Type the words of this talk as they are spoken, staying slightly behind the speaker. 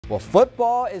Well,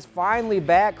 football is finally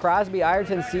back.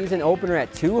 Crosby-Ironton season opener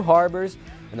at Two Harbors,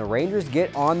 and the Rangers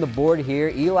get on the board here.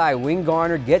 Eli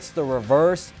Winggarner gets the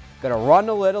reverse, gonna run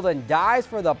a little, then dives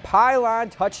for the pylon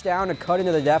touchdown to cut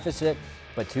into the deficit.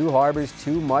 But Two Harbors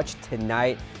too much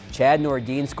tonight. Chad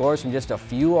Nordine scores from just a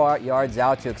few yards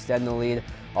out to extend the lead.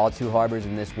 All Two Harbors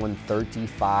in this one,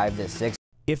 35-6.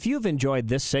 If you've enjoyed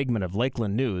this segment of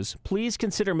Lakeland News, please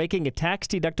consider making a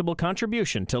tax-deductible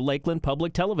contribution to Lakeland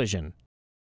Public Television.